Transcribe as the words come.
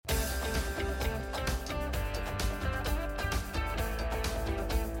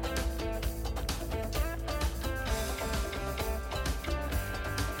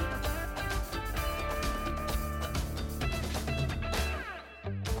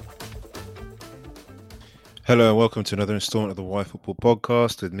Hello and welcome to another installment of the Y Football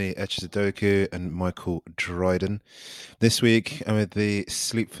Podcast with me, Etch Sudoku, and Michael Dryden. This week, amid the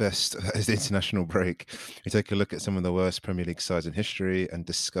sleep fest that is the international break, we take a look at some of the worst Premier League sides in history and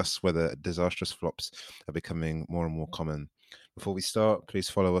discuss whether disastrous flops are becoming more and more common. Before we start,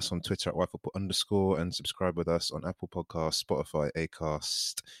 please follow us on Twitter at YFootball_ and subscribe with us on Apple Podcasts, Spotify,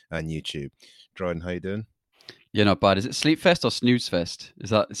 Acast, and YouTube. Dryden, how you doing? You're not bad. Is it Sleep Fest or Snooze Fest?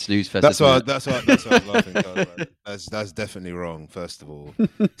 Is that Snooze Fest? That's isn't why. it? That's why I was laughing. I was like, that's definitely wrong. First of all,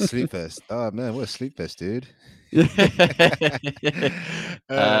 sleep fest. Oh man, what a sleep fest, dude. That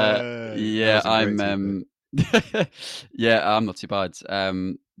Yeah, was a great tweet, yeah, I'm not too bad.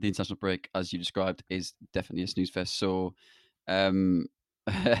 The international break, as you described, is definitely a snooze fest. So, um,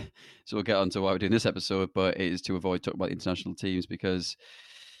 so we'll get on to why we're doing this episode, but it is to avoid talking about international teams because,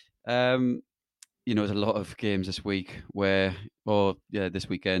 um, there's a lot of games this week this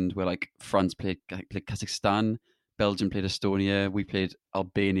weekend where like France played Kazakhstan, Belgium played Estonia, we played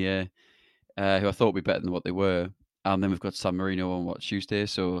Albania, who I thought would be better than what they were, and then we've got San Marino on Tuesday,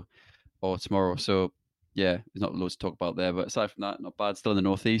 or tomorrow. So yeah, there's not loads to talk about there. But aside from that, not bad. Still in the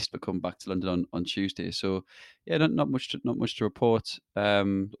northeast, but coming back to London on Tuesday. So yeah, not much to report.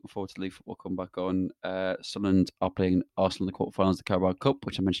 Looking forward to League football come back on. Sunderland are playing Arsenal in the quarterfinals of the Carabao Cup,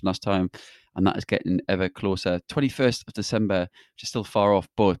 which I mentioned last time, and that is getting ever closer. 21st of December, which is still far off,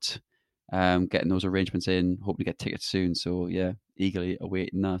 but getting those arrangements in, hoping to get tickets soon. So yeah, eagerly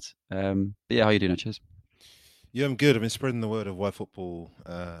awaiting that. But yeah, how you doing, Cheers? Yeah, I'm good. I've been spreading the word of Y Football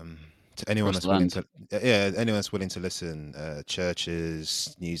to anyone Across that's the willing land. to. Yeah, anyone that's willing to listen.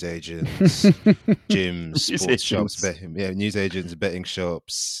 Churches, newsagents, gyms, sports shops, Musicians. newsagents, betting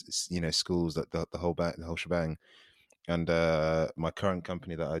shops. Schools, the whole shebang. And my current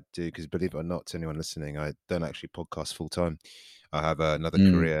company that I do, because believe it or not, to anyone listening, I don't actually podcast full time. I have another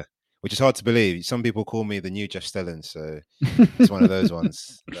career, which is hard to believe. Some people call me the new Jeff Stelling, so it's one of those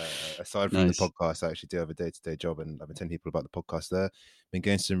ones that, aside from the Nice. podcast, I actually do have a day-to-day job, and I've been telling people about the podcast there. Been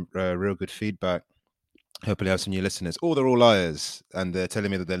getting some real good feedback. Hopefully, I have some new listeners. Or they're all liars, and they're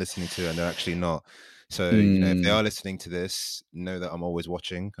telling me that they're listening to, and they're actually not. So, if they are listening to this, know that I'm always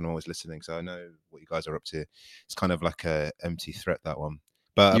watching and I'm always listening. So I know what you guys are up to. It's kind of like a empty threat, that one.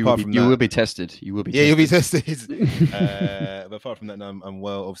 But apart from You will that, be tested. You will be yeah, you'll be tested. tested. But apart from that, no, I'm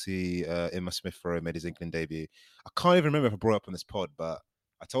well. Obviously, Emma Smith Rowe made his England debut. I can't even remember if I brought up on this pod, but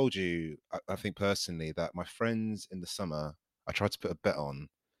I told you, I think personally, that my friends in the summer, I tried to put a bet on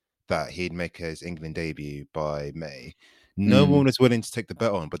that he'd make his England debut by May. No one was willing to take the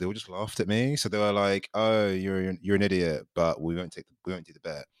bet on, but they all just laughed at me. So they were like, "Oh, you're an idiot," but we won't do the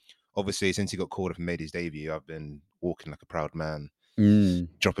bet. Obviously, since he got called up and made his debut, I've been walking like a proud man,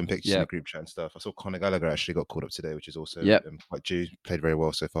 dropping pictures in the Yep. group chat and stuff. I saw Conor Gallagher actually got called up today, which is also Yep. quite due. Played very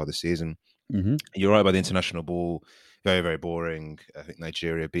well so far this season. Mm-hmm. You're right about the international ball. Very, very boring. I think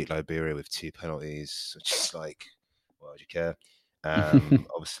Nigeria beat Liberia with 2 penalties, which is like, well, do you care?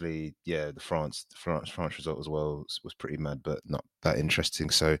 Obviously, yeah, the France result as well was pretty mad, but not that interesting.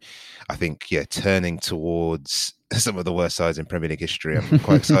 So, I think turning towards some of the worst sides in Premier League history, I'm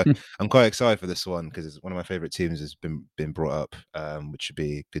quite excited. I'm quite excited for this one because it's one of my favourite teams has been brought up, which should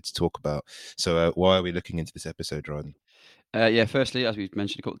be good to talk about. So, why are we looking into this episode, Ryan? Firstly, as we've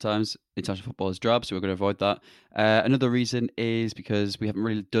mentioned a couple of times, international football is drab, so we're going to avoid that. Another reason is because we haven't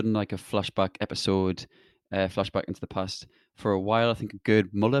really done like a flashback episode, flashback into the past for a while. I think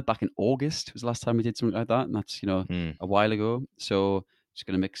Gerd Muller back in August was the last time we did something like that, and that's a while ago. So just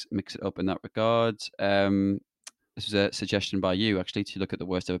going to mix it up in that regard. This was a suggestion by you actually to look at the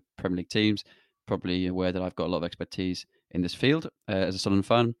worst of Premier League teams. Probably aware that I've got a lot of expertise in this field as a Sunderland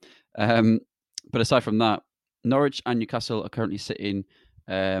fan. But aside from that, Norwich and Newcastle are currently sitting,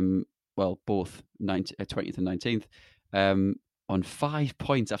 both 20th and 19th, on 5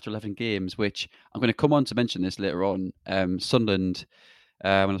 points after 11 games, which I'm going to come on to mention this later on. Sunderland,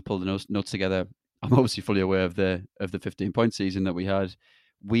 when I pulled the notes together, I'm obviously fully aware of the 15-point season that we had.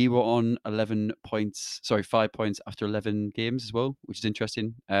 We were on 5 points after 11 games as well, which is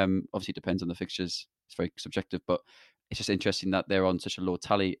interesting. Obviously, it depends on the fixtures. It's very subjective, but it's just interesting that they're on such a low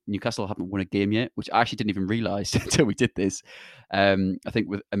tally. Newcastle haven't won a game yet, which I actually didn't even realise until we did this. I think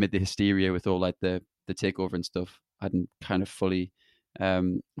amid the hysteria with all like the takeover and stuff, I hadn't kind of fully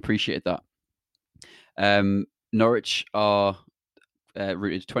appreciated that. Norwich are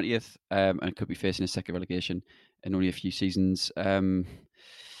rooted 20th and could be facing a second relegation in only a few seasons.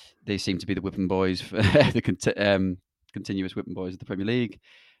 They seem to be the whipping boys, the continuous whipping boys of the Premier League.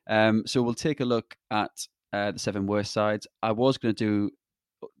 So we'll take a look at the 7 worst sides. I was going to do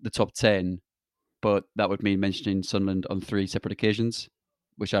the top 10, but that would mean mentioning Sunderland on 3 separate occasions,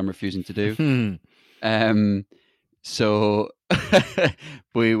 which I'm refusing to do. Hmm. So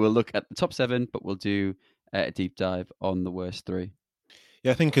we will look at the top 7, but we'll do a deep dive on the worst 3.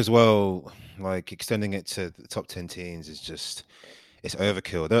 Yeah, I think as well, like extending it to the top 10 teams is just it's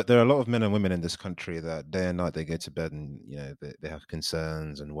overkill. There are a lot of men and women in this country that day and night they go to bed and they have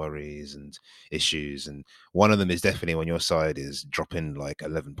concerns and worries and issues. And one of them is definitely when your side is dropping like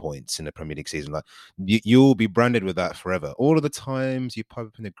 11 points in the Premier League season. Like you'll be branded with that forever. All of the times you pop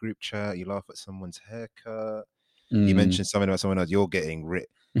up in a group chat, you laugh at someone's haircut, you mention something about someone else, you're getting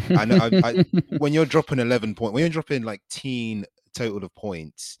ripped. I know. When you're dropping 11 points, when you're dropping like teen total of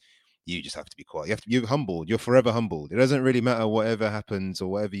points, you just have to be quiet. You're humbled. You're forever humbled. It doesn't really matter whatever happens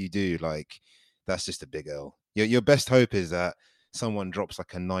or whatever you do. Like that's just a big L. Your best hope is that someone drops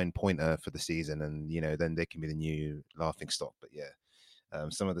like a 9-pointer for the season, and then they can be the new laughing stock. But yeah,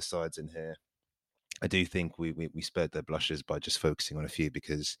 some of the sides in here, I do think we spared their blushes by just focusing on a few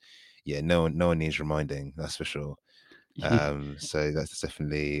because, yeah, no one needs reminding. That's for sure. So that's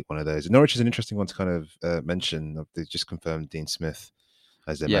definitely one of those. Norwich is an interesting one to kind of mention. They've just confirmed Dean Smith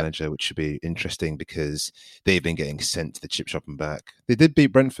as their manager, which should be interesting because they've been getting sent to the chip shop and back. They did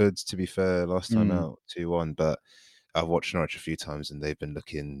beat Brentford, to be fair, last time out 2-1, but I've watched Norwich a few times and they've been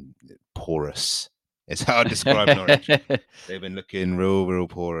looking porous. It's how I describe Norwich. They've been looking real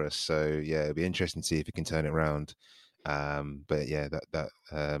porous. So yeah, it'll be interesting to see if he can turn it around. But yeah, that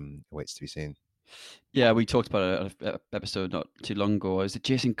waits to be seen. Yeah, we talked about an episode not too long ago. Was it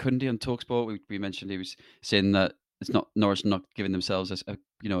Jason Cundy on Talksport? We mentioned he was saying that it's not Norwich not giving themselves a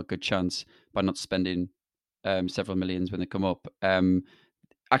good chance by not spending several millions when they come up.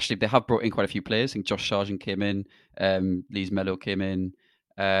 Actually, they have brought in quite a few players. I think Josh Sargent came in, Lise Mello came in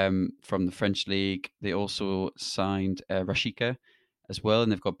from the French league. They also signed Rashika as well,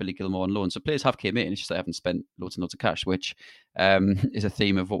 and they've got Billy Gilmore on loan. So players have came in. It's just they haven't spent loads and loads of cash, which is a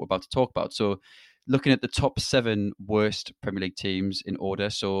theme of what we're about to talk about. So looking at the top 7 worst Premier League teams in order.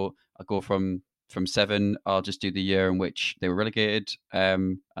 So I'll go from 7. I'll just do the year in which they were relegated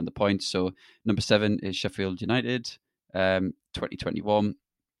and the points. So number 7 is Sheffield United, 2021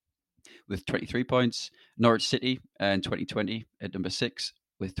 with 23 points. Norwich City in 2020 at number 6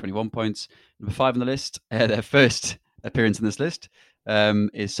 with 21 points. Number 5 on the list, their first appearance in this list,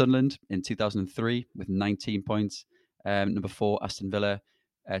 is Sunderland in 2003 with 19 points. Number 4, Aston Villa,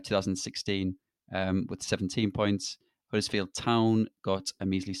 2016 with 17 points. Huddersfield Town got a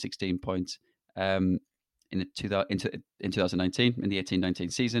measly 16 points in 2019, in the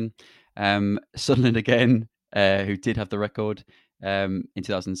 18-19 season. Sunderland again, who did have the record in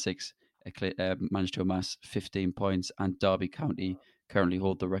 2006, managed to amass 15 points, and Derby County currently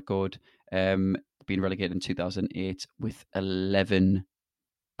hold the record, being relegated in 2008 with 11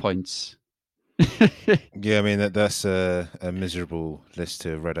 points. Yeah, I mean that's a miserable list to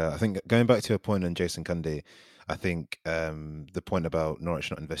have read out. I think going back to a point on Jason Cundy, I think the point about Norwich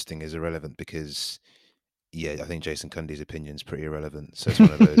not investing is irrelevant because, yeah, I think Jason Cundy's opinion is pretty irrelevant. So it's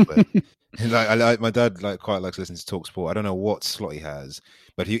one of those where, like, my dad quite likes listening to Talksport. I don't know what slot he has,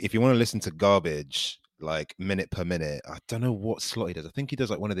 but if you want to listen to garbage like minute per minute, I don't know what slot he does. I think he does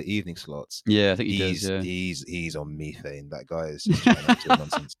like one of the evening slots. Yeah, I think he does. Yeah. He's on methane. That guy is just absolute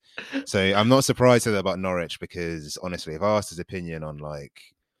nonsense. So I'm not surprised about Norwich because honestly, if I asked his opinion on like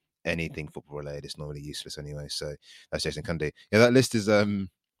anything football related, it's normally useless anyway. So that's Jason Cundy. Yeah, that list is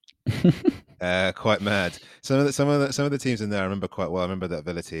quite mad. Some of the teams in there I remember quite well. I remember that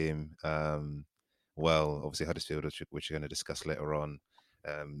Villa team. Well, obviously Huddersfield, which we're going to discuss later on.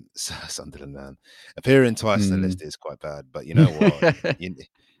 Sunderland, man, appearing twice on the list is quite bad. But you know what?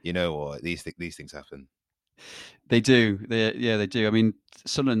 you know what? These things happen. They do. They do. I mean,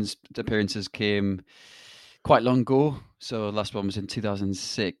 Sunderland's appearances came quite long ago. So the last one was in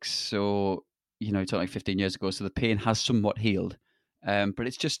 2006. So it's like 15 years ago. So the pain has somewhat healed. But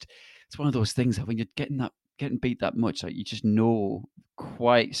it's one of those things that when you're getting beat that much, like you just know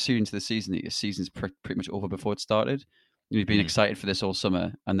quite soon into the season that your season's pretty much over before it started. You've been excited for this all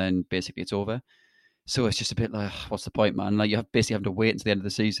summer, and then basically it's over. So it's just a bit like, what's the point, man? Like you basically have to wait until the end of the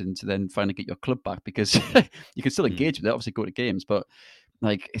season to then finally get your club back because you can still engage with it, obviously go to games, but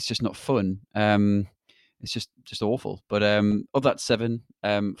like it's just not fun. It's just awful. But of that 7,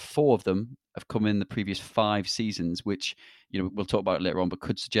 4 of them have come in the previous 5 seasons, which we'll talk about it later on, but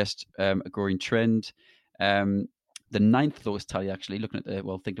could suggest a growing trend. The 9th lowest tally, actually, looking at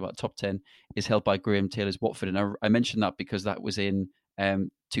thinking about the top 10, is held by Graham Taylor's Watford. And I mentioned that because that was in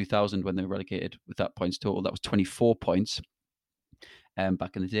 2000 when they were relegated with that points total. That was 24 points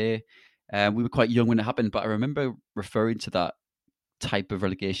back in the day. We were quite young when it happened, but I remember referring to that type of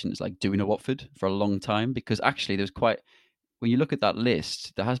relegation as like doing a Watford for a long time because actually there was quite when you look at that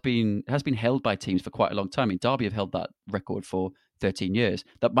list, it has been held by teams for quite a long time. I mean, Derby have held that record for 13 years.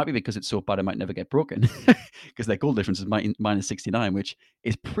 That might be because it's so bad it might never get broken, because their goal difference is minus 69, which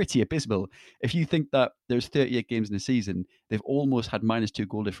is pretty abysmal. If you think that there's 38 games in a season, they've almost had -2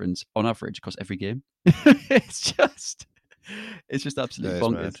 goal difference on average across every game. it's just absolutely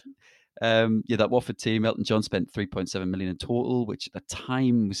bonkers. Yeah, that Watford team, Elton John spent 3.7 million in total, which at the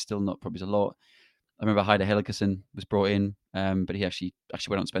time was still not probably a lot. I remember Heider Helgeson was brought in, but he actually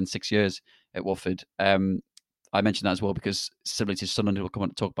went on to spend 6 years at Watford. I mentioned that as well because similar to Sunderland, we'll come on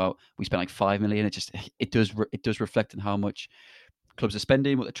to talk about, we spent like 5 million. It does reflect on how much clubs are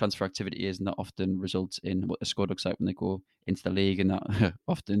spending, what the transfer activity is, and that often results in what the squad looks like when they go into the league, and that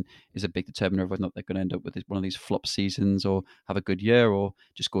often is a big determiner of whether or not they're going to end up with one of these flop seasons or have a good year or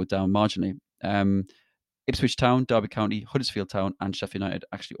just go down marginally. Ipswich Town, Derby County, Huddersfield Town, and Sheffield United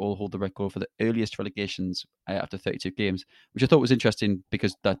actually all hold the record for the earliest relegations after 32 games, which I thought was interesting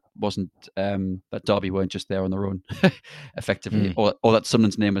because that wasn't that Derby weren't just there on their own, effectively, or that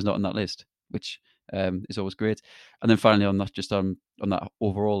Sunderland's name was not on that list, which is always great. And then finally, on that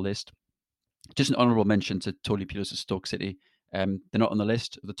overall list, just an honourable mention to Tony Pulis' Stoke City. They're not on the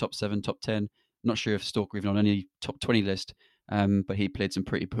list of the top 7, top 10. I'm not sure if Stoke are even on any top 20 list. But he played some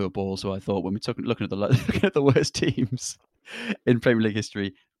pretty poor ball. So I thought when we're looking at the worst teams in Premier League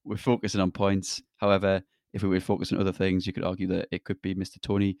history, we're focusing on points. However, if we were focusing on other things, you could argue that it could be Mr.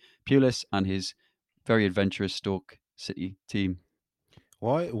 Tony Pulis and his very adventurous Stoke City team.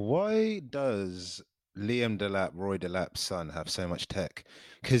 Why does Liam Delap, Rory Delap's son, have so much tech?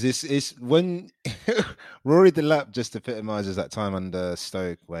 Because it's when Rory Delap just epitomizes that time under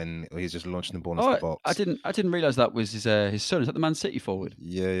Stoke when he's just launching the ball into the box. I didn't realize that was his son. Is that the Man City forward?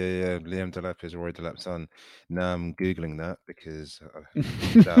 Yeah. Liam Delap is Rory Delap's son. Now I'm googling that because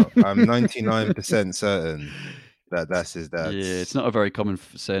I'm 99% certain that that's his dad. Yeah, it's not a very common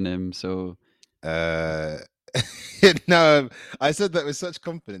surname, so. No, I said that with such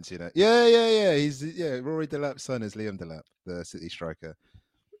confidence, Yeah. He's Rory Delap's son is Liam Delap, the City striker.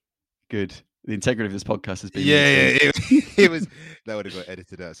 Good. The integrity of this podcast has been it was that would have got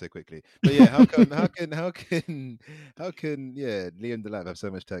edited out so quickly. But yeah, how can Liam Delap have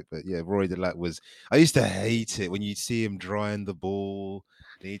so much tech? But yeah, Rory Delap was. I used to hate it when you see him drying the ball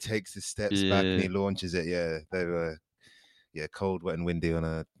and he takes his steps back and he launches it. Yeah, they were cold, wet, and windy on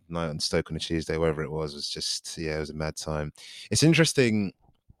a night on Stoke on a Tuesday, wherever it was just it was a mad time. It's interesting.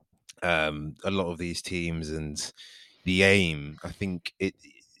 A lot of these teams and the aim, I think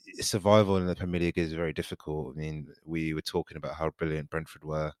survival in the Premier League is very difficult. I mean, we were talking about how brilliant Brentford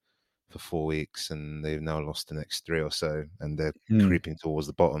were for 4 weeks, and they've now lost the next 3 or so, and they're creeping towards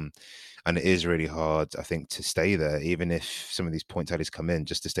the bottom. And it is really hard, I think, to stay there, even if some of these point tallies come in.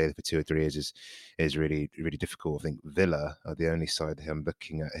 Just to stay there for 2 or 3 years is really, really difficult. I think Villa are the only side I'm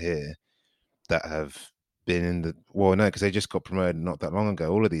looking at here that have been in the because they just got promoted not that long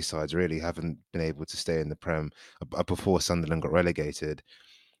ago. All of these sides really haven't been able to stay in the Prem before Sunderland got relegated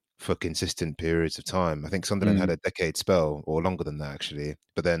for consistent periods of time. I think Sunderland had a decade spell, or longer than that actually,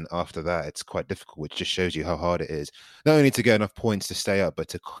 but then after that it's quite difficult, which just shows you how hard it is not only to get enough points to stay up, but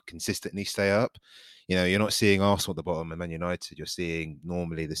to consistently stay up. You're not seeing Arsenal at the bottom and Man United. You're seeing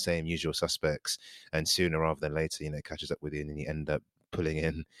normally the same usual suspects, and sooner rather than later, it catches up with you, and then you end up pulling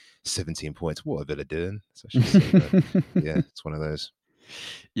in 17 points. What are Villa doing? Yeah, it's one of those.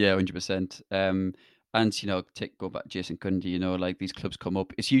 Yeah, 100%. And go back to Jason Cundy. Like these clubs come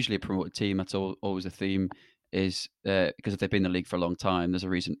up, it's usually a promoted team. That's always a theme. Is because if they've been in the league for a long time, there's a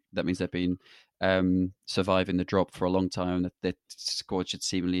reason. That means they've been surviving the drop for a long time. That their squad should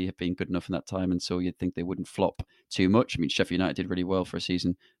seemingly have been good enough in that time, and so you'd think they wouldn't flop too much. I mean, Sheffield United did really well for a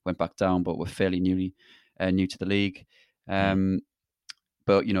season, went back down, but were fairly new to the league.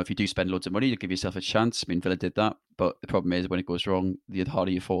 But if you do spend loads of money, you give yourself a chance. I mean, Villa did that, but the problem is when it goes wrong, the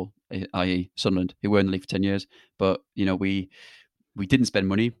harder you fall. I.e., Sunderland, who were in the league for 10 years, but we didn't spend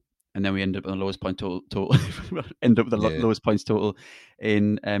money, and then we ended up on the lowest point total. End up with the lowest points total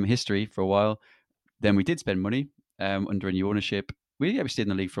in history for a while. Then we did spend money under a new ownership. We stayed in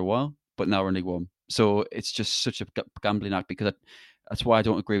the league for a while, but now we're in League One. So it's just such a gambling act, because that's why I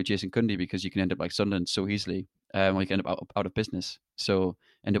don't agree with Jason Cundy, because you can end up like Sunderland so easily. You can end up out of business. So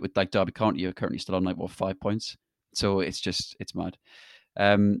end up with like Derby County, you're currently still on 5 points. So it's mad.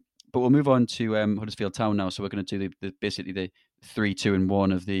 But we'll move on to Huddersfield Town now. So we're going to do basically the 3, 2, and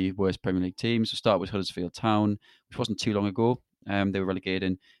 1 of the worst Premier League teams. We'll start with Huddersfield Town, which wasn't too long ago. They were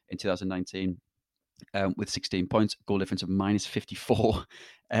relegated in 2019 with 16 points, goal difference of -54.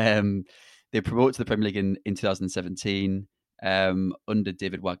 They were promoted to the Premier League in 2017 under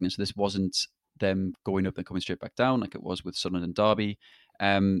David Wagner. So this wasn't them going up and coming straight back down, like it was with Sunderland and Derby.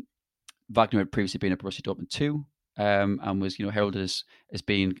 Wagner had previously been at Borussia Dortmund too, and was heralded as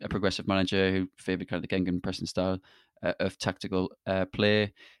being a progressive manager who favoured kind of the Gegenpressing style of tactical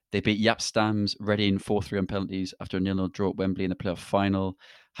play. They beat Jaap Stam's Reading 4-3 on penalties after a 0-0 draw at Wembley in the playoff final.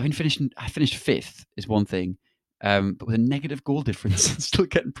 I finished fifth is one thing, but with a negative goal difference and still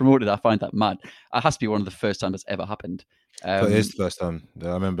getting promoted, I find that mad. It has to be one of the first times that's ever happened. But it is the first time. I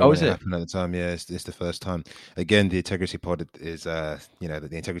remember when it happened at the time. Yeah, it's the first time. Again, the integrity pod is, the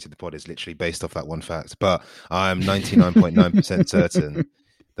integrity of the pod is literally based off that one fact. But I'm 99.9% certain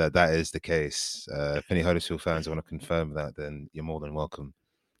that is the case. If any Huddersfield fans want to confirm that, then you're more than welcome.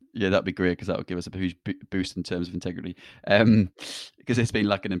 Yeah, that'd be great because that would give us a huge boost in terms of integrity, because it's been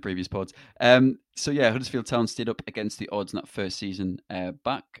lacking in previous pods. So yeah, Huddersfield Town stayed up against the odds in that first season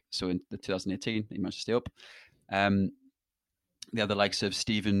back. So in the 2018, they managed to stay up. They had the likes of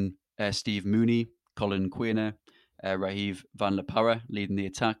Steve Mooney, Colin Quainer, Raheem van La Parra leading the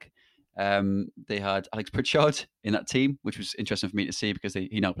attack. They had Alex Pritchard in that team, which was interesting for me to see because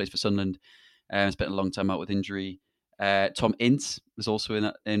he now plays for Sunderland. Spent a long time out with injury. Tom Ince was also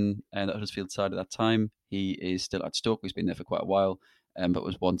in the Huddersfield side at that time. He is still at Stoke. He's been there for quite a while, but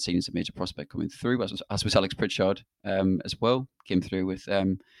was once seen as a major prospect coming through, as was Alex Pritchard as well. Came through with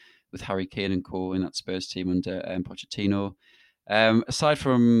Harry Kane and co in that Spurs team under Pochettino. Aside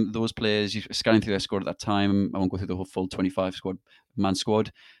from those players, you're scanning through their squad at that time. I won't go through the whole full 25 man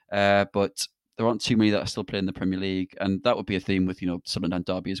squad, but there aren't too many that are still playing in the Premier League, and that would be a theme with Sunderland and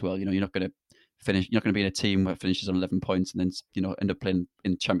Derby as well. You're not going to be in a team that finishes on 11 points and then end up playing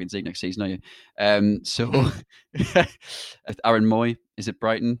in Champions League next season, are you? So Aaron Moy is at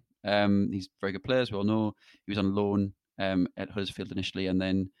Brighton. He's a very good player, as we all know. He was on loan at Huddersfield initially, and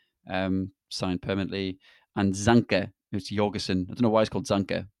then signed permanently. And Zanka, it's Jorgensen. I don't know why it's called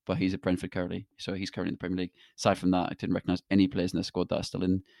Zanka, but he's at Brentford currently. So he's currently in the Premier League. Aside from that, I didn't recognise any players in the squad that are still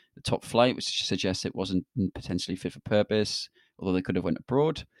in the top flight, which suggests it wasn't potentially fit for purpose, although they could have went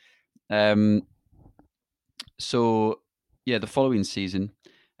abroad. So yeah, the following season,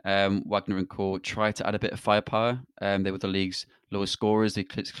 Wagner and co tried to add a bit of firepower. They were the league's lowest scorers. They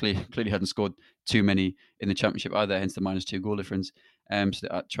clearly hadn't scored too many in the Championship either, hence the -2 goal difference. So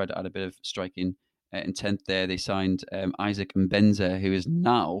they tried to add a bit of striking intent there. They signed Isaac Mbenza, who is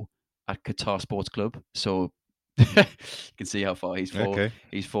now at Qatar Sports Club. So you can see how far he's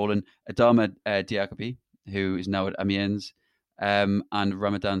fallen. Adama Diakhaby, who is now at Amiens, and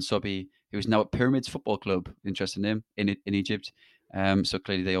Ramadan Sobi, who is now at Pyramids Football Club. Interesting name in Egypt. So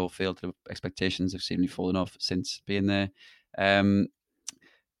clearly they all failed to expectations. Have seemingly fallen off since being there.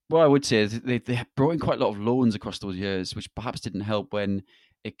 What I would say is they brought in quite a lot of loans across those years, which perhaps didn't help when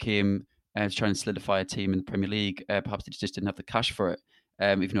it came to try and solidify a team in the Premier League. Perhaps they just didn't have the cash for it.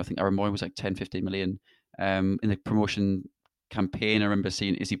 Even though I think Aaron Moy was like 10-15 million. In the promotion campaign, I remember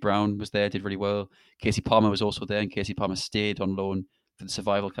seeing Izzy Brown was there, did really well. Casey Palmer was also there, and Casey Palmer stayed on loan for the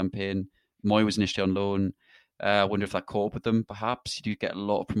survival campaign. Moy was initially on loan. I wonder if that caught up with them. Perhaps you do get a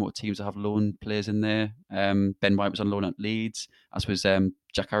lot of promoted teams that have loan players in there. Ben White was on loan at Leeds, as was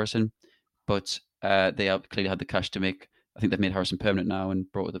Jack Harrison. But they clearly had the cash to make. I think they've made Harrison permanent now and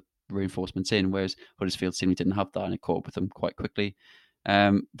brought the reinforcements in, whereas Huddersfield seemingly didn't have that, and it caught up with them quite quickly.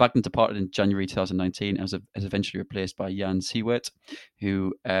 Wagner departed in January 2019 and was eventually replaced by Jan Siewert,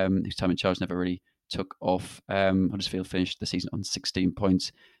 whose time in charge never really took off. Huddersfield finished the season on 16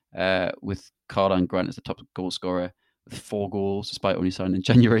 points, with Karlan Grant as the top goal scorer with 4 goals, despite only signing in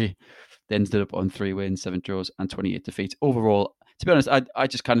January. They ended up on 3 wins, 7 draws, and 28 defeats. Overall, to be honest, I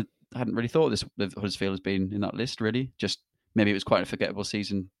just kind of hadn't really thought this Huddersfield has been in that list, really. Just maybe it was quite a forgettable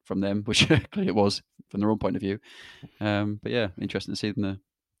season from them, which clearly it was from their own point of view. But yeah, interesting to see them there.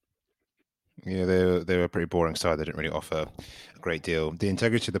 Yeah, they were a pretty boring side. They didn't really offer a great deal. The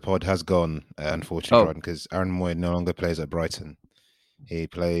integrity of the pod has gone, unfortunately, because Aaron Moy no longer plays at Brighton. He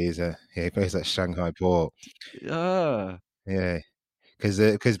plays at Shanghai Port. Yeah,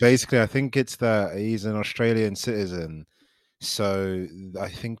 because basically I think it's that he's an Australian citizen. So I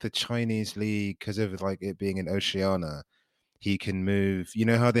think the Chinese league, because of like it being in Oceania, he can move. You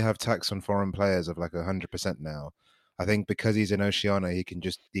know how they have tax on foreign players of like 100% now. I think because he's in Oceania, he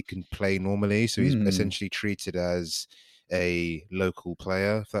can play normally. So he's essentially treated as a local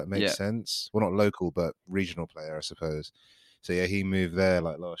player, if that makes sense. Well, not local, but regional player, I suppose. So yeah, he moved there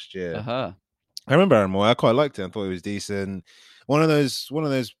like last year. I remember Aaron Moy. I quite liked him. I thought he was decent. One of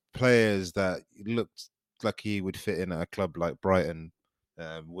those players that looked like he would fit in at a club like Brighton.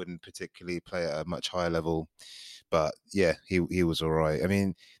 Wouldn't particularly play at a much higher level. But yeah, he was all right. I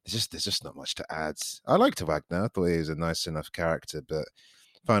mean, there's just not much to add. I liked Wagner. I thought he was a nice enough character, but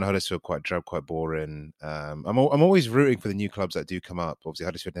found Huddersfield quite drab, quite boring. I'm always rooting for the new clubs that do come up. Obviously,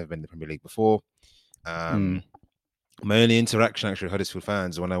 Huddersfield never been in the Premier League before. My only interaction actually with Huddersfield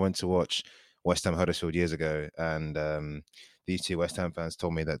fans when I went to watch West Ham Huddersfield years ago, and these two West Ham fans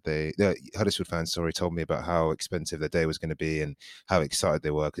told me that Huddersfield fans, told me about how expensive their day was going to be and how excited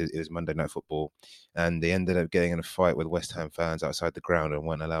they were because it was Monday Night Football, and they ended up getting in a fight with West Ham fans outside the ground and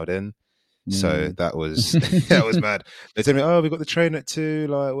weren't allowed in. So that was that was mad. They told me, "Oh, we got the train at 2,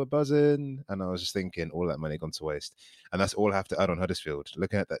 like we're buzzing," and I was just thinking, all that money gone to waste. And that's all I have to add on Huddersfield.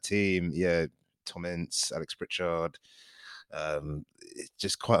 Looking at that team, yeah, Tom Ince, Alex Pritchard, it's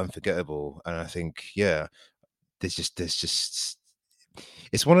just quite unforgettable. And I think, yeah, there's just.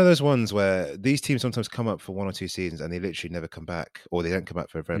 It's one of those ones where these teams sometimes come up for 1 or 2 seasons and they literally never come back, or they don't come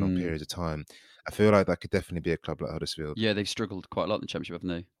back for a very long period of time. I feel like that could definitely be a club like Huddersfield. Yeah, they've struggled quite a lot in the Championship, haven't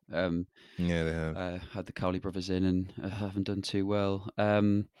they? Yeah, they have. Had the Cowley brothers in and haven't done too well.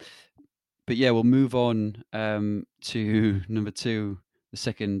 But yeah, we'll move on to number 2, the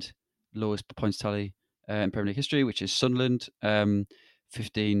second lowest points tally in Premier League history, which is Sunderland.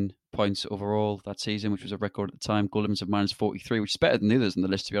 15 points overall that season, which was a record at the time. Goal difference of -43, which is better than the others on the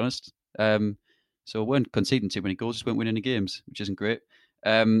list, to be honest. So weren't conceding too many goals, just weren't winning any games, which isn't great.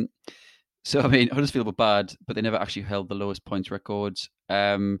 So, I mean, Huddersfield were bad, but they never actually held the lowest points records.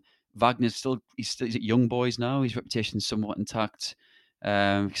 Wagner's he's at Young Boys now. His reputation's somewhat intact.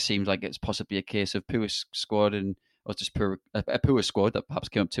 Seems like it's possibly a case of poor squad or just a poor squad that perhaps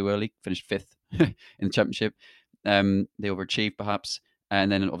came up too early, finished 5th in the Championship. They overachieved perhaps.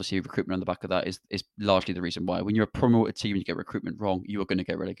 And then obviously recruitment on the back of that is largely the reason why. When you're a promoted team and you get recruitment wrong, you are going to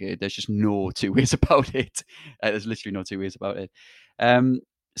get relegated. There's just no two ways about it. There's literally no two ways about it.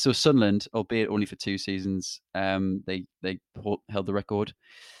 So Sunderland, albeit only for 2 seasons, they held the record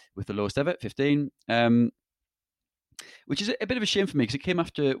with the lowest ever, 15, which is a bit of a shame for me because it came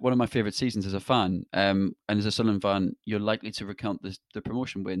after one of my favourite seasons as a fan. And as a Sunderland fan, you're likely to recount the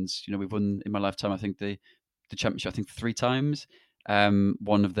promotion wins. You know, we've won in my lifetime, I think, the Championship, I think 3 times.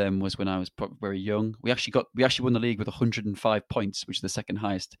 One of them was when I was very young. We actually won the league with 105 points, which is the second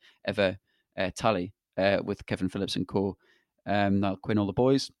highest ever tally with Kevin Phillips and co. Niall Quinn, all the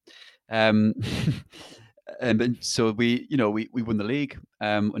boys. And so we won the league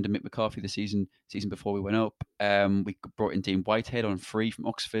under Mick McCarthy the season before we went up. We brought in Dean Whitehead on free from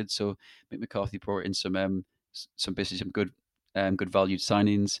Oxford. So Mick McCarthy brought in some good valued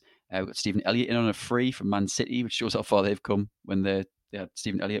signings. We've got Stephen Elliott in on a free from Man City, which shows how far they've come when they had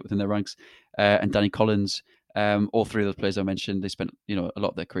Stephen Elliott within their ranks, and Danny Collins. All 3 of those players I mentioned, they spent a lot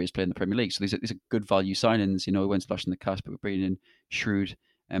of their careers playing in the Premier League. So these are good value signings. We weren't splashing the cash, but we're bringing in shrewd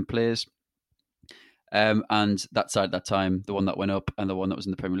players. And that side at that time, the one that went up and the one that was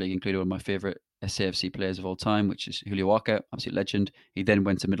in the Premier League, included one of my favourite SAFC players of all time, which is Julio Walker, absolute legend. He then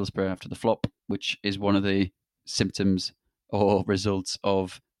went to Middlesbrough after the flop, which is one of the symptoms or results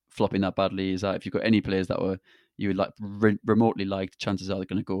of flopping that badly, is that if you've got any players that you would like remotely liked, chances are it's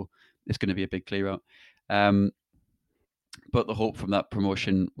going to be a big clear out. But the hope from that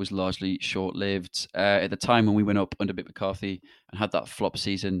promotion was largely short-lived. At the time when we went up under Mick McCarthy and had that flop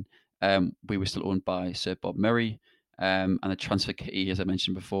season, we were still owned by Sir Bob Murray, and the transfer key, as I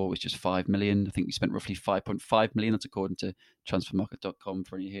mentioned before, was just 5 million. I think we spent roughly 5.5 million. That's according to transfermarket.com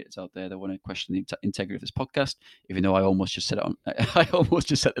for any haters out there that want to question the integrity of this podcast, even though I almost just set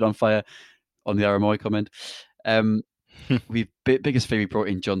it on fire on the RMI comment. Biggest fee we brought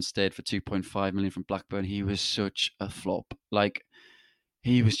in John Stead for 2.5 million from Blackburn. He was such a flop. Like,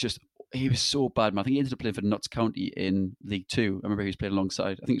 he was so bad, man. I think he ended up playing for Notts County in League 2. I remember he was playing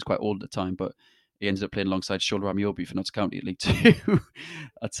alongside, I think he was quite old at the time, but he ended up playing alongside Shola Ramiobi for Notts County at League 2.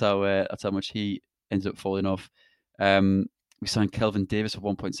 That's how much he ended up falling off. We signed Kelvin Davis for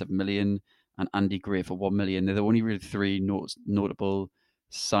 1.7 million and Andy Gray for 1 million. They're the only really 3 notable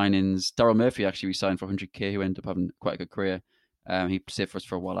signings. Daryl Murphy actually we signed for 100k, who ended up having quite a good career. He stayed for us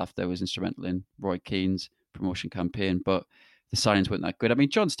for a while after, was instrumental in Roy Keane's promotion campaign, but the signings weren't that good. I mean,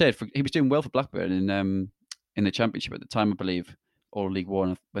 John Stead, he was doing well for Blackburn in the Championship at the time, I believe, or League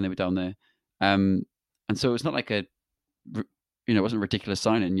One when they were down there. And so it's not like it wasn't a ridiculous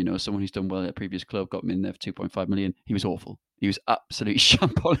signing. Someone who's done well at a previous club got him in there for 2.5 million. He was awful. He was absolutely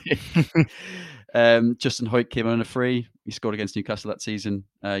shambolic. Justin Hoyt came in on a free. He scored against Newcastle that season.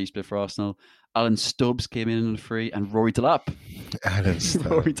 He used to play for Arsenal. Alan Stubbs came in on a free, and Rory Delap.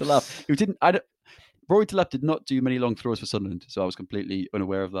 Rory Delap. Rory Delap did not do many long throws for Sunderland, so I was completely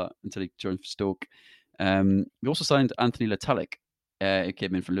unaware of that until he joined for Stoke. We also signed Anthony Letalic, who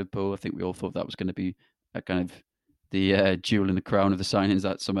came in from Liverpool. I think we all thought that was going to be a kind of the jewel in the crown of the signings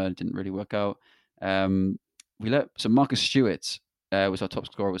that summer. Didn't really work out. Marcus Stewart was our top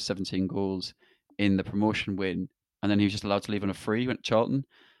scorer with 17 goals in the promotion win, and then he was just allowed to leave on a free. Went to Charlton.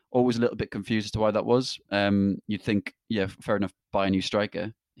 Always a little bit confused as to why that was. You'd think, yeah, fair enough, buy a new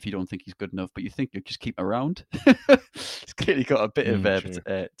striker if you don't think he's good enough, but you think you'd just keep him around. He's clearly got a bit of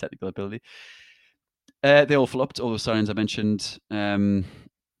technical ability. They all flopped, all those signings I mentioned,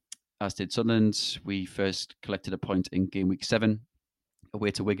 as did Sunderland. We first collected a point in game week 7,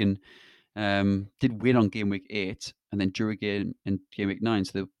 away to Wigan. Did win on game week 8, and then drew again in game week 9,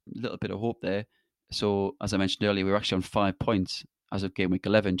 so there was a little bit of hope there. So, as I mentioned earlier, we were actually on 5 points as of game week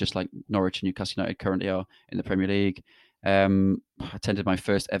 11, just like Norwich and Newcastle United currently are in the Premier League. I attended my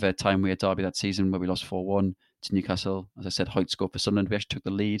first ever time-away derby that season where we lost 4-1 to Newcastle. As I said, Hoyt scored for Sunderland. We actually took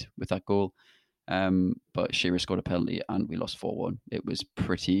the lead with that goal, but Shearer scored a penalty and we lost 4-1. It was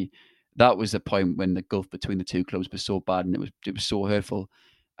pretty... That was the point when the gulf between the two clubs was so bad and it was so hurtful.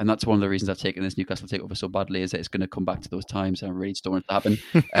 And that's one of the reasons I've taken this Newcastle takeover so badly, is that it's going to come back to those times, and I really just don't want it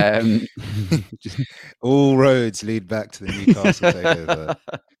to happen. All roads lead back to the Newcastle takeover.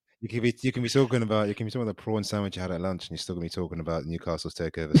 You can be talking about the prawn sandwich you had at lunch, and you're still going to be talking about Newcastle's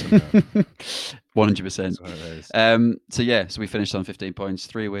takeover somehow. 100%. So we finished on 15 points,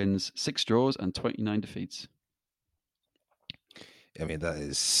 3 wins, 6 draws, and 29 defeats. I mean, that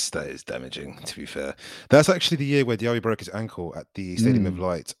is damaging, to be fair. That's actually the year where Diaby broke his ankle at the Stadium of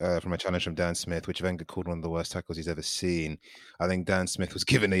Light from a challenge from Dan Smith, which Wenger called one of the worst tackles he's ever seen. I think Dan Smith was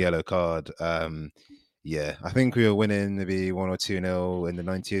given a yellow card. Yeah, I think we were winning maybe 1 or 2-0 in the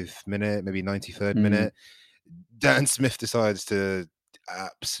 90th minute, maybe 93rd minute. Dan Smith decides to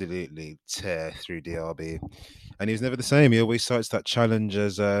absolutely tear through Diaby, and he was never the same. He always cites that challenge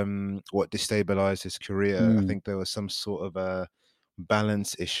as what destabilized his career. I think there was some sort of a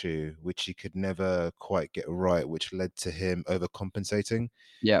balance issue which he could never quite get right, which led to him overcompensating.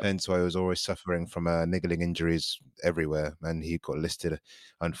 Hence why he was always suffering from niggling injuries everywhere, and he got listed,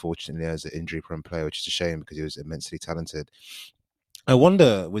 unfortunately, as an injury-prone player, which is a shame because he was immensely talented. I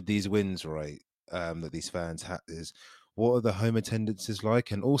wonder, with these wins, right, that these fans had, is what are the home attendances like,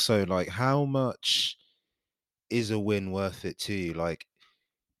 and also like how much is a win worth it to you? Like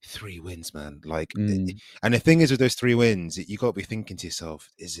 3 wins, man. Like, and the thing is, with those 3 wins, you got to be thinking to yourself,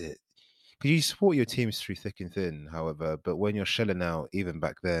 is it? Because you support your teams through thick and thin, however, but when you're shelling out, even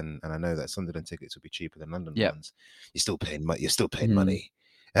back then, and I know that Sunderland tickets would be cheaper than London ones, you're still paying money. You're still paying money,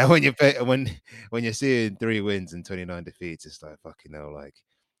 and when you're seeing 3 wins and 29 defeats, it's like, fucking hell. Like,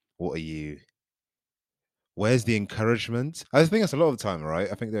 what are you? Where's the encouragement? I think that's a lot of the time, right?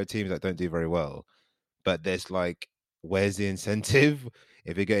 I think there are teams that don't do very well, but there's like, where's the incentive?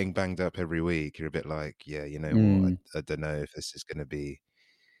 If you're getting banged up every week, you're a bit like, yeah, you know what? I don't know if this is going to be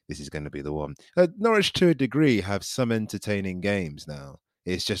the one. Norwich, to a degree, have some entertaining games now.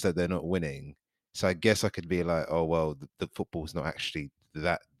 It's just that they're not winning. So I guess I could be like, oh well, the football's not actually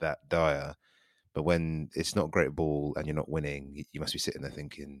that dire. But when it's not great ball and you're not winning, you must be sitting there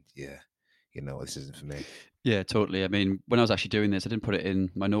thinking, yeah, you know, this isn't for me. Yeah, totally. I mean, when I was actually doing this, I didn't put it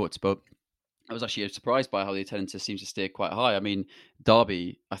in my notes, but I was actually surprised by how the attendance seems to stay quite high. I mean,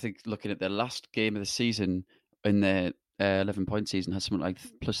 Derby, I think looking at their last game of the season in their 11-point season, had something like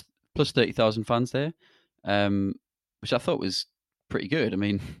plus 30,000 fans there, which I thought was pretty good. I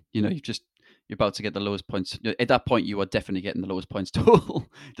mean, you know, you're about to get the lowest points. At that point, you are definitely getting the lowest points total.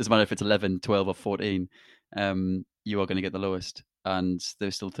 Doesn't matter if it's 11, 12 or 14. You are going to get the lowest, and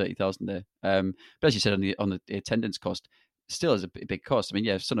there's still 30,000 there. But as you said, on the attendance cost, still is a big cost. I mean,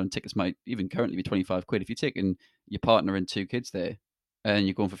 yeah, Sunderland tickets might even currently be 25 quid. If you're taking your partner and 2 kids there, and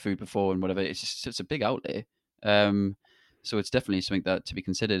you're going for food before and whatever, it's a big outlay. So it's definitely something that to be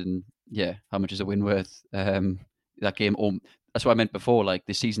considered. And yeah, how much is a win worth? That game, or that's what I meant before. Like,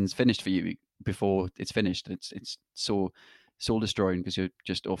 the season's finished for you before it's finished. It's so soul destroying because you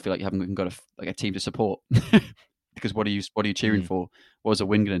just all feel like you haven't even got a team to support. Because what are you cheering for? What is a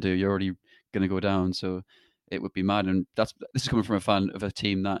win going to do? You're already going to go down. So it would be mad. And this is coming from a fan of a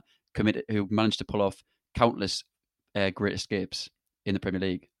team that who managed to pull off countless great escapes in the Premier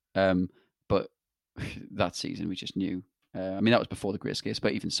League. But that season we just knew. I mean, that was before the Great Escapes,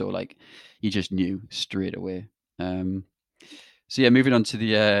 but even so, like, you just knew straight away. So yeah, moving on to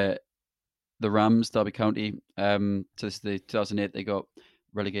the Rams, Derby County. So this is the 2008. They got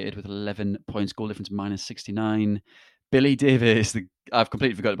relegated with 11 points, goal difference -69. Billy Davies. I've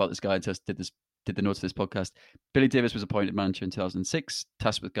completely forgotten about this guy until I did the notes of this podcast. Billy Davies was appointed manager in 2006,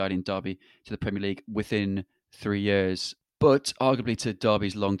 tasked with guiding Derby to the Premier League within 3 years. But arguably to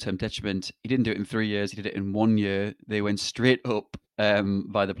Derby's long-term detriment, he didn't do it in 3 years. He did it in 1 year. They went straight up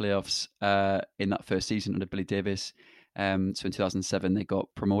by the playoffs in that first season under Billy Davies. So in 2007, they got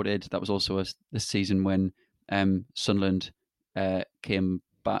promoted. That was also the season when Sunderland came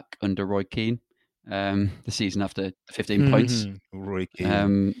back under Roy Keane the season after 15 points. Roy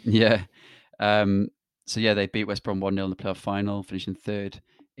Keane. Yeah. So yeah, they beat West Brom 1-0 in the playoff final, finishing third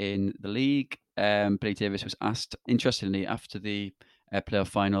in the league. Billy Davies was asked, interestingly, after the playoff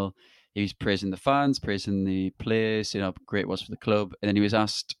final, he was praising the fans, praising the players, how great it was for the club. And then he was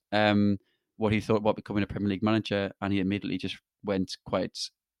asked what he thought about becoming a Premier League manager, and he immediately just went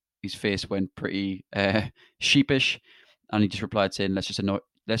his face went pretty sheepish, and he just replied saying, let's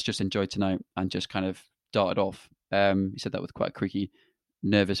just enjoy tonight, and just kind of darted off. He said that with quite a creaky,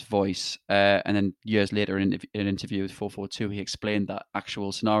 nervous voice. And then years later in an interview with 442, he explained that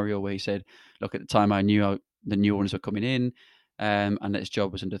actual scenario where he said, look, at the time I knew how the new owners were coming in, and that his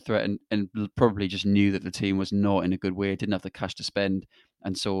job was under threat, and probably just knew that the team was not in a good way, didn't have the cash to spend,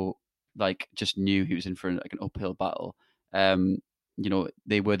 and so just knew he was in for an uphill battle.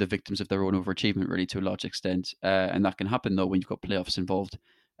 They were the victims of their own overachievement, really, to a large extent, and that can happen though when you've got playoffs involved.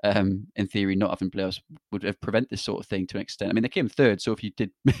 In theory, not having playoffs would have prevent this sort of thing to an extent. I mean, they came third, so if you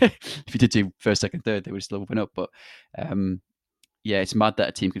did do first, second, third, they would still open up. But it's mad that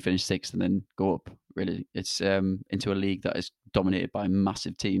a team could finish sixth and then go up. Really, it's into a league that is dominated by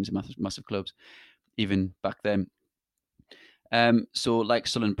massive teams and massive clubs, even back then. So like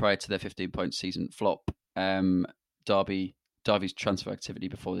Sunderland prior to their 15-point season flop, Derby's transfer activity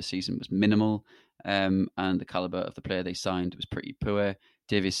before the season was minimal, and the calibre of the player they signed was pretty poor.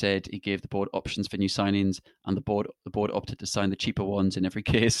 Davies said he gave the board options for new signings, and the board opted to sign the cheaper ones in every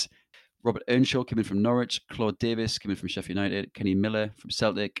case. Robert Earnshaw came in from Norwich, Claude Davis came in from Sheffield United, Kenny Miller from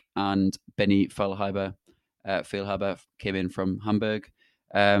Celtic, and Benny Feilhaber came in from Hamburg.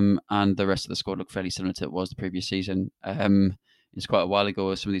 And the rest of the squad looked fairly similar to it was the previous season. It's quite a while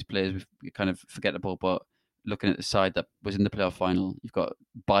ago. Some of these players were kind of forgettable, but looking at the side that was in the playoff final, you've got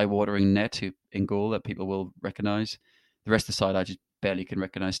Bywater Net in goal that people will recognise. The rest of the side I just barely can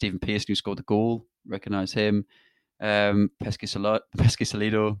recognise. Stephen Pearson, who scored the goal, recognise him. Pesky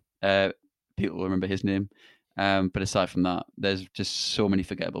Salido, people will remember his name. But aside from that, there's just so many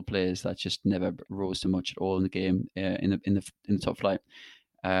forgettable players that just never rose to much at all in the game in the top flight.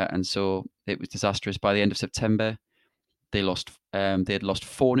 And so it was disastrous. By the end of September, they had lost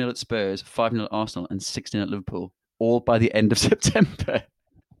 4-0 at Spurs, 5-0 at Arsenal, and 6-0 at Liverpool, all by the end of September.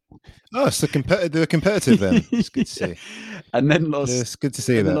 Oh, so they were competitive then. It's good to see. And then lost. It's good to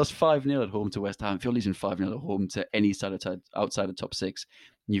see that. Then lost 5-0 at home to West Ham. If you're losing 5-0 at home to any side outside of top six,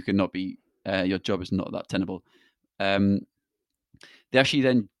 you cannot be. Your job is not that tenable. They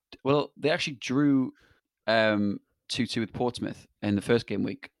actually drew 2-2 with Portsmouth in the first game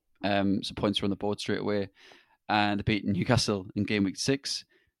week. So points were on the board straight away, and they beat Newcastle in game week 6,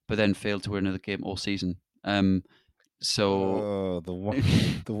 but then failed to win another game all season. So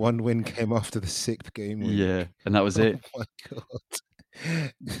the one win came after the 6th game week. Yeah, and that was it. Oh my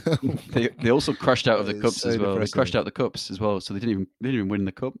god! They also crashed out of the cups as well. They crashed out the cups as well, so they didn't even win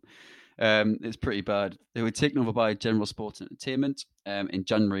the cup. It's pretty bad. They were taken over by General Sports and Entertainment in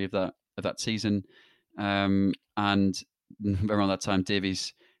January of that season, and around that time,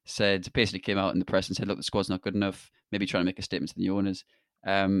 Davies basically came out in the press and said, "Look, the squad's not good enough. Maybe trying to make a statement to the new owners."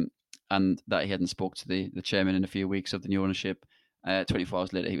 And that he hadn't spoke to the chairman in a few weeks of the new ownership. 24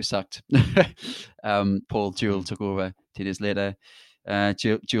 hours later, he was sacked. Paul Jewell took over 2 days later.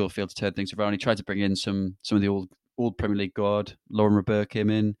 Jewell failed to turn things around. He tried to bring in some of the old Premier League guard. Lauren Robert came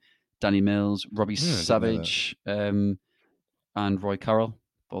in, Danny Mills, Robbie Savage, and Roy Carroll,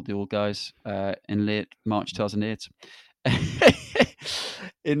 all the old guys, in late March 2008.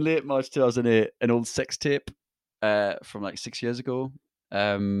 In late March 2008, an old sex tape from like 6 years ago,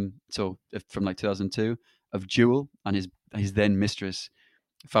 so from like 2002, of Jewell and his then mistress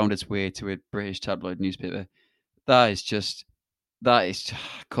found its way to a British tabloid newspaper. That is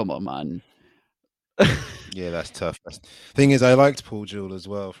come on, man. Yeah, that's tough. Thing is, I liked Paul Jewell as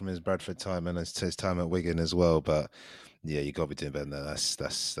well from his Bradford time and his time at Wigan as well, but yeah, you got to be doing better than that.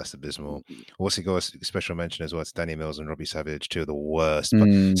 That's abysmal. Also got a special mention as well to Danny Mills and Robbie Savage, 2 of the worst.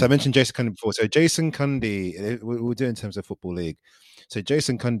 So I mentioned Jason Cundy before. So Jason Cundy, we'll do in terms of Football League. So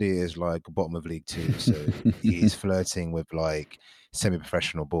Jason Cundy is like bottom of League 2. So he's flirting with like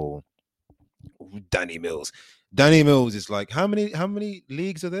semi-professional ball. Danny Mills is like, how many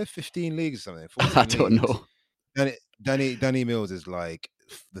leagues are there? 15 leagues or something? I don't know. Danny Mills is like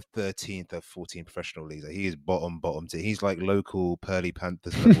the 13th of 14 professional leagues. He is bottom tier. He's like local Pearly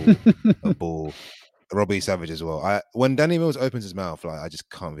Panthers level of ball. Robbie Savage as well. When Danny Mills opens his mouth, like I just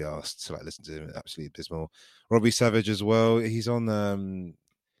can't be asked to like listen to him. Absolutely abysmal. Robbie Savage as well. He's on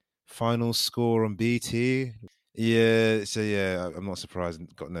Final Score on BT. Yeah, so yeah, I'm not surprised.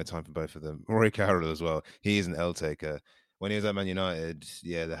 Got no time for both of them. Roy Carroll as well. He is an L taker. when he was at Man United,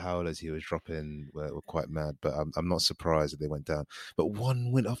 yeah, the howlers he was dropping were quite mad. But I'm not surprised that they went down. But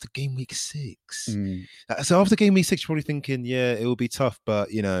one win after game week 6. Mm. So after game week 6, you're probably thinking, yeah, it will be tough, but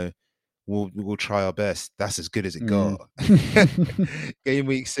we'll try our best. That's as good as it got. Game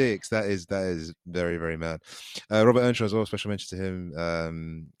week 6, that is very, very mad. Robert Earnshaw as well, special mention to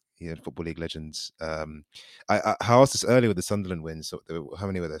him. Football League legends. I asked this earlier with the Sunderland wins. So how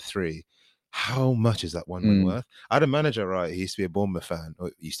many were there? 3. How much is that one win worth? I had a manager, right? He used to be a Bournemouth fan.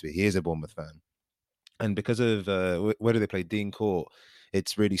 Or he is a Bournemouth fan. And because of where do they play? Dean Court.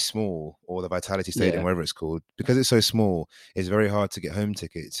 It's really small, or the Vitality Stadium, wherever it's called. Because it's so small, it's very hard to get home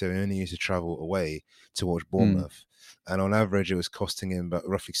tickets. So he only used to travel away to watch Bournemouth. And on average, it was costing him about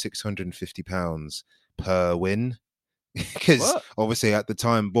roughly £650 per win. Because obviously at the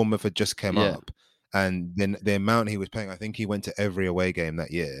time, Bournemouth had just come up. And then the amount he was paying, I think he went to every away game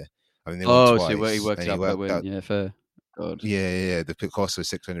that year. I mean, they won twice. So he worked out per win. Yeah, fair. God. Yeah. The cost was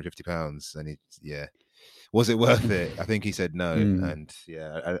 £650. And was it worth it? I think he said no, and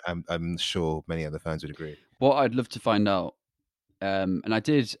I'm sure many other fans would agree. What I'd love to find out, and I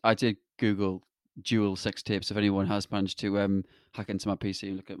did Google dual sex tapes. If anyone has managed to hack into my PC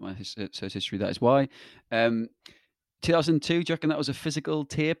and look at my search history, that is why. 2002. Do you reckon that was a physical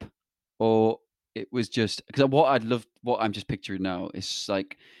tape, or it was just because what I'm just picturing now is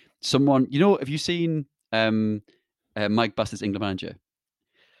like someone. Have you seen Mike Bass's England Manager?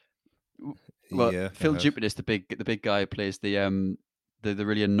 Well, Phil Jupitus, the big guy who plays the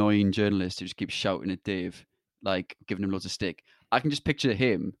really annoying journalist who just keeps shouting at Dave, like giving him loads of stick. I can just picture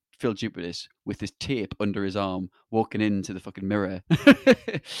him, Phil Jupitus, with this tape under his arm, walking into the fucking Mirror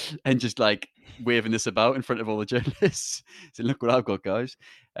and just like waving this about in front of all the journalists. saying, look what I've got, guys.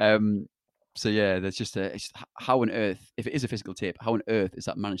 So yeah, there's just how on earth, if it is a physical tape, how on earth is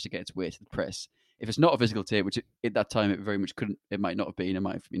that managed to get its way to the press? If it's not a physical tape, which at that time it very much couldn't, it might not have been. It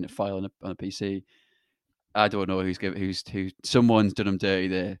might have been a file on a PC. I don't know who's someone's done him dirty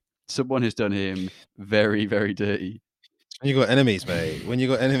there. Someone has done him very, very dirty. When you got enemies, mate. When you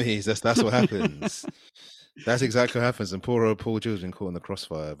got enemies, that's what happens. That's exactly what happens. And poor old Paul George been caught in the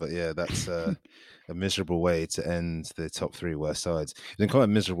crossfire. But yeah, that's a miserable way to end the top 3 worst sides. It's been quite a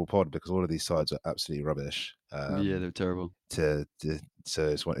miserable pod because all of these sides are absolutely rubbish. Yeah, they're terrible. So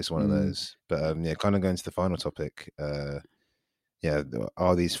it's one of those. But kind of going to the final topic. Are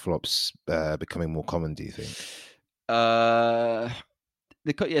these flops becoming more common, do you think? So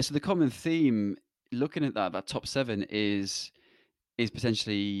the common theme, looking at that top 7 is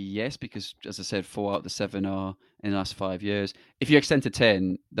potentially yes, because as I said, 4 out of the 7 are in the last 5 years. If you extend to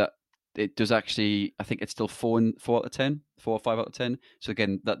 10, that it does actually, I think it's still 4 out of 10, 4 or 5 out of 10. So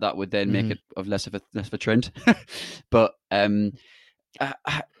again, that would then make it of less of a trend. But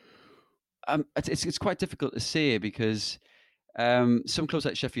it's quite difficult to say because some clubs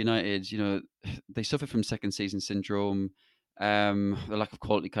like Sheffield United, they suffer from second season syndrome. The lack of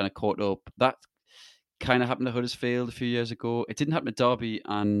quality kind of caught up. That kind of happened to Huddersfield a few years ago. It didn't happen to Derby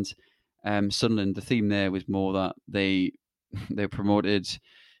and Sunderland. The theme there was more that they promoted.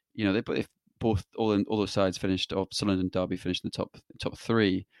 If all those sides finished, or Sunderland and Derby finished in the top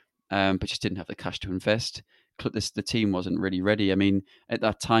 3, but just didn't have the cash to invest. The team wasn't really ready. I mean, at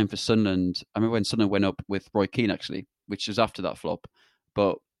that time for Sunderland, I remember when Sunderland went up with Roy Keane actually, which was after that flop,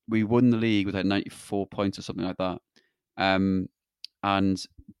 but we won the league with like 94 points or something like that. And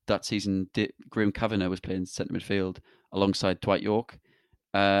that season, Graham Kavanagh was playing centre midfield alongside Dwight Yorke.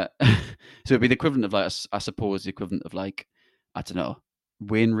 So it'd be the equivalent of like, I suppose, the equivalent of like, I don't know,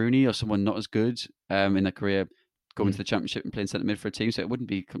 Wayne Rooney or someone not as good in their career going to the Championship and playing centre mid for a team. So it wouldn't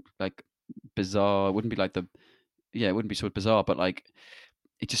be like bizarre. It wouldn't be like it wouldn't be so bizarre. But like,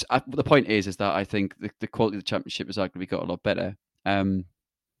 it just the point is that I think the quality of the Championship has arguably got a lot better. And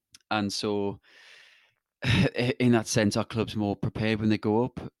so in that sense, our club's more prepared when they go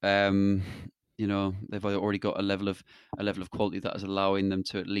up. They've already got a level of quality that is allowing them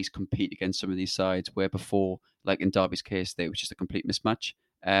to at least compete against some of these sides where before, like in Derby's case, they was just a complete mismatch.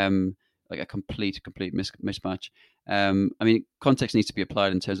 Like a complete mismatch. I mean, context needs to be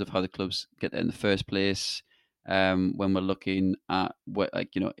applied in terms of how the clubs get there in the first place. When we're looking at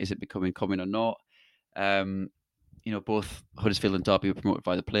is it becoming common or not? Both Huddersfield and Derby were promoted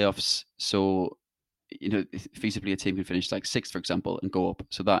via the playoffs, so feasibly a team can finish like 6th, for example, and go up.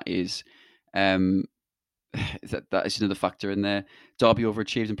 So that is that is another factor in there. Derby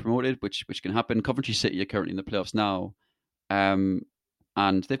overachieved and promoted, which can happen. Coventry City are currently in the playoffs now,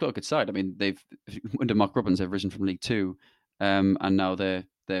 and they've got a good side. I mean, they've under Mark Robbins, they've risen from League Two, and now they're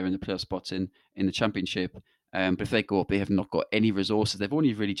in the playoff spots in the Championship. But if they go up, they have not got any resources. They've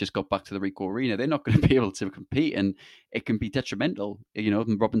only really just got back to the Ricoh Arena. They're not going to be able to compete, and it can be detrimental.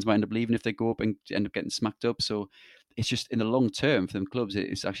 And Robins might end up leaving if they go up and end up getting smacked up. So it's just in the long term for them clubs,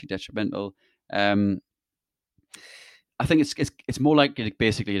 it's actually detrimental. I think it's more likely,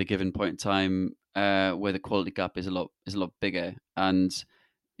 basically, at a given point in time where the quality gap is a lot bigger, and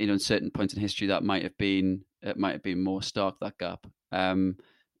in certain points in history that might have been more stark, that gap.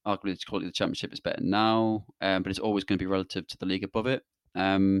 Arguably, the quality of the championship is better now, but it's always going to be relative to the league above it.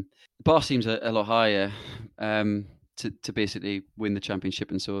 The bar seems a lot higher to basically win the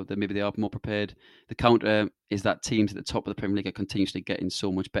championship, and so that maybe they are more prepared. The counter is that teams at the top of the Premier League are continuously getting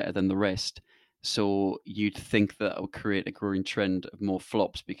so much better than the rest. So you'd think that would create a growing trend of more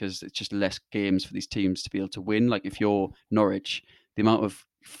flops because it's just less games for these teams to be able to win. Like if you're Norwich, the amount of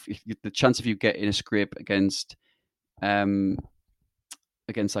the chance of you getting a scrape against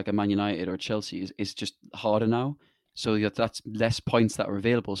like a Man United or Chelsea is just harder now. So that's less points that are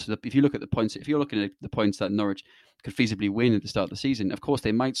available. So if you look at the points, if you're looking at the points that Norwich could feasibly win at the start of the season, of course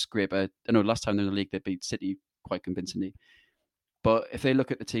they might scrape. I know last time they're in the league they beat City quite convincingly. But if they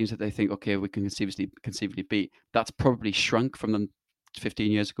look at the teams that they think, okay, we can conceivably beat, that's probably shrunk from them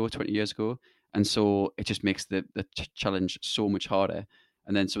 15 years ago, 20 years ago. And so it just makes the challenge so much harder.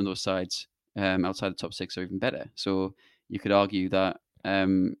 And then some of those sides outside the top six are even better. So you could argue that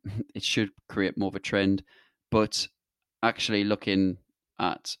it should create more of a trend. But actually looking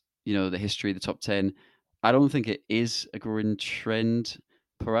at, the history of the top 10, I don't think it is a growing trend,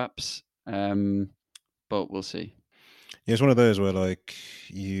 perhaps. But we'll see. Yeah, it's one of those where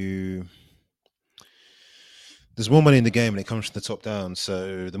there's more money in the game when it comes from the top down.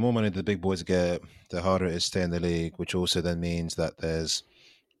 So the more money the big boys get, the harder it is to stay in the league, which also then means that there's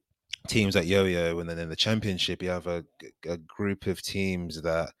teams like Yo-Yo, and then in the championship you have a group of teams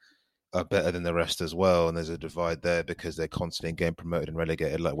that are better than the rest as well, and there's a divide there because they're constantly getting promoted and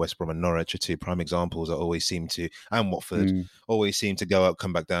relegated. Like West Brom and Norwich are two prime examples that always seem to, and Watford always seem to go up,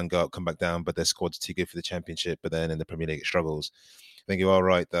 come back down, go up, come back down, but their squad's too good for the championship. But then in the Premier League it struggles. I think you are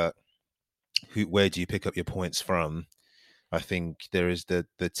right that where do you pick up your points from? I think there is the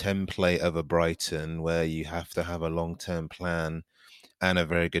template of a Brighton where you have to have a long-term plan and a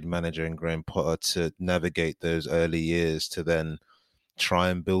very good manager in Graham Potter to navigate those early years to then try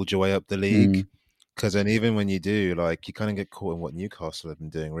and build your way up the league. Because then even when you do, you kind of get caught in what Newcastle have been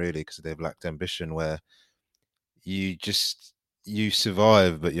doing, really, because they've lacked ambition, where you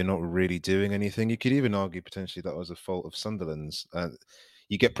survive, but you're not really doing anything. You could even argue potentially that was a fault of Sunderland's.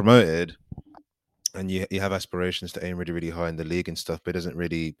 You get promoted and you have aspirations to aim really, really high in the league and stuff, but it doesn't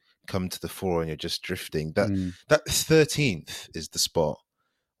really come to the fore and you're just drifting. That 13th is the spot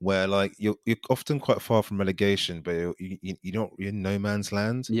where you're often quite far from relegation, but you're in no man's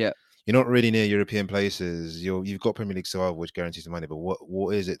land. Yeah, you're not really near European places. You've got Premier League survival, which guarantees the money. But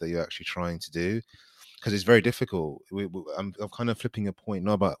what is it that you're actually trying to do? Because it's very difficult. I'm kind of flipping a point,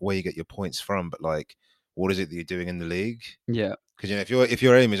 not about where you get your points from, but what is it that you're doing in the league? Yeah, because if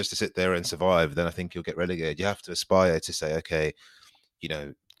your aim is just to sit there and survive, then I think you'll get relegated. You have to aspire to say, okay,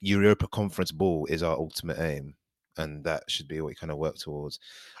 Europa Conference ball is our ultimate aim, and that should be what we kind of work towards.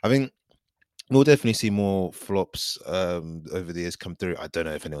 I think we'll definitely see more flops over the years come through. I don't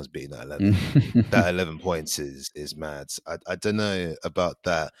know if anyone's beating that 11. That 11 points is mad. I don't know about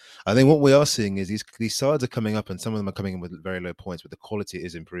that. I think what we are seeing is these sides are coming up, and some of them are coming in with very low points, but the quality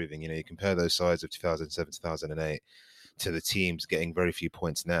is improving. You compare those sides of 2007, 2008 to the teams getting very few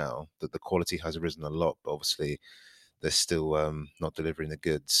points now, that the quality has risen a lot, but obviously they're still not delivering the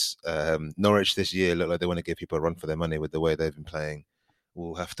goods. Norwich this year look like they want to give people a run for their money with the way they've been playing.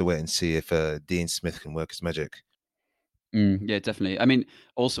 We'll have to wait and see if Dean Smith can work his magic. Yeah, definitely. I mean,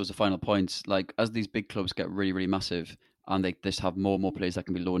 also as a final point, as these big clubs get really, really massive and they just have more and more players that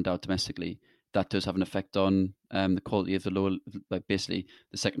can be loaned out domestically, that does have an effect on the quality of the lower, basically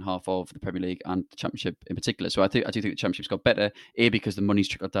the second half of the Premier League and the Championship in particular. So I do think the Championship's got better, because the money's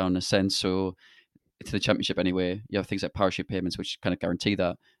trickled down in a sense. So to the Championship anyway, you have things like parachute payments, which kind of guarantee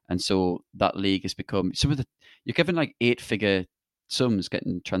that. And so that league has become you're given 8-figure sums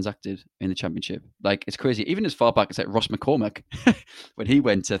getting transacted in the Championship. It's crazy. Even as far back as Ross McCormack, when he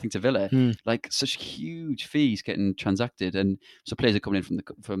went, I think, to Villa, such huge fees getting transacted. And so players are coming in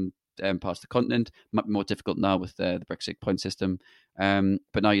from parts of the continent. Might be more difficult now with the Brexit point system.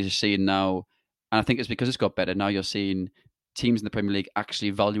 But now you're just seeing now, and I think it's because it's got better. Now you're seeing teams in the Premier League actually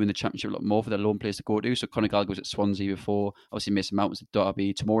valuing the Championship a lot more for their loan players to go to. So Conor Gallagher was at Swansea before. Obviously, Mason Mount was at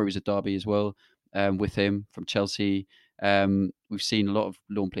Derby. Tomori was at Derby as well, with him from Chelsea. We've seen a lot of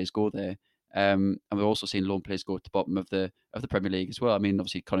loan players go there. And we've also seen loan players go to the bottom of the Premier League as well. I mean,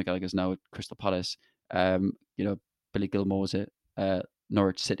 obviously, Conor Gallagher's now at Crystal Palace. Billy Gilmore's at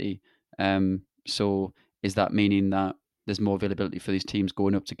Norwich City. So is that meaning that there's more availability for these teams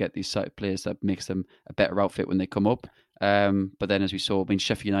going up to get these side players that makes them a better outfit when they come up? But then, as we saw,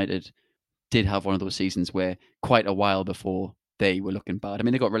 Sheffield United did have one of those seasons where quite a while before they were looking bad.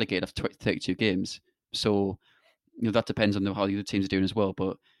 They got relegated after 32 games. So, that depends on how the other teams are doing as well.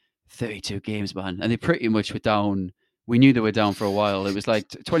 But 32 games, man. And they pretty much were down. We knew they were down for a while. It was like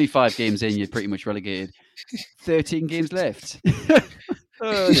 25 games in, you're pretty much relegated. 13 games left.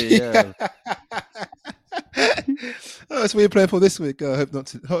 Oh, yeah. That's what you're playing for this week. I hope not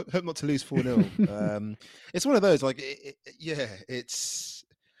to lose 4-0. It's one of those,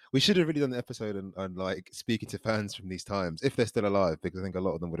 we should have really done the episode on like speaking to fans from these times if they're still alive, because I think a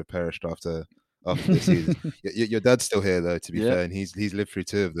lot of them would have perished after this season. Your dad's still here though, to be fair, and he's lived through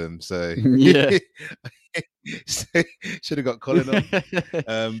 2 of them, so yeah. So, should have got Colin on.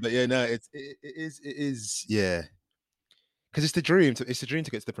 But yeah, no, it is yeah. Because it's the dream to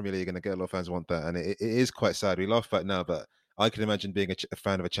get to the Premier League, and I get a lot of fans want that, and it is quite sad. We laugh about it now, but I can imagine being a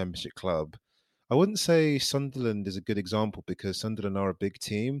fan of a Championship club. I wouldn't say Sunderland is a good example, because Sunderland are a big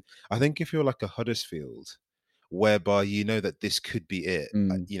team. I think if you're like a Huddersfield, whereby you know that this could be it,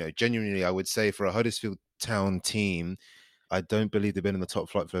 genuinely, I would say for a Huddersfield Town team, I don't believe they've been in the top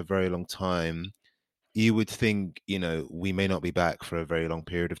flight for a very long time. You would think, we may not be back for a very long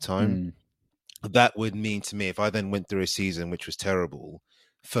period of time. That would mean to me, if I then went through a season which was terrible,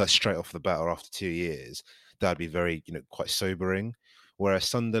 first straight off the bat or after 2 years, that'd be very, quite sobering. Whereas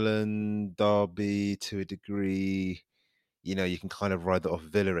Sunderland, Derby, to a degree, you can kind of ride that off.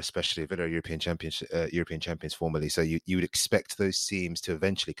 Villa, especially Villa, European champions formerly. So you would expect those teams to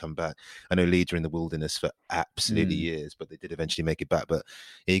eventually come back. I know Leeds are in the wilderness for absolutely years, but they did eventually make it back. But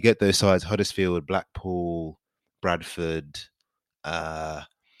you get those sides: Huddersfield, Blackpool, Bradford.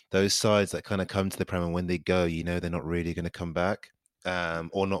 Those sides that kind of come to the Prem, and when they go, they're not really going to come back,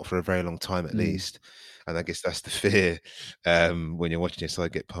 or not for a very long time at least. And I guess that's the fear when you're watching your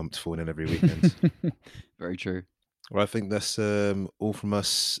side get pumped 4-0 every weekend. Very true. Well, I think that's all from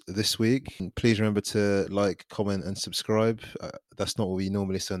us this week. Please remember to like, comment, and subscribe. That's not what we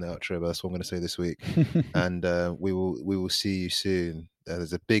normally say in the outro, but that's what I'm going to say this week. And we will see you soon.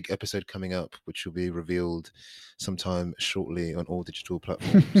 There's a big episode coming up, which will be revealed sometime shortly on all digital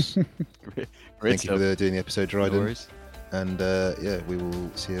platforms. Thank you for doing the episode, Dryden. No worries. And we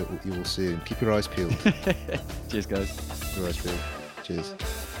will see you all soon. Keep your eyes peeled. Cheers, guys. Keep your eyes peeled. Cheers.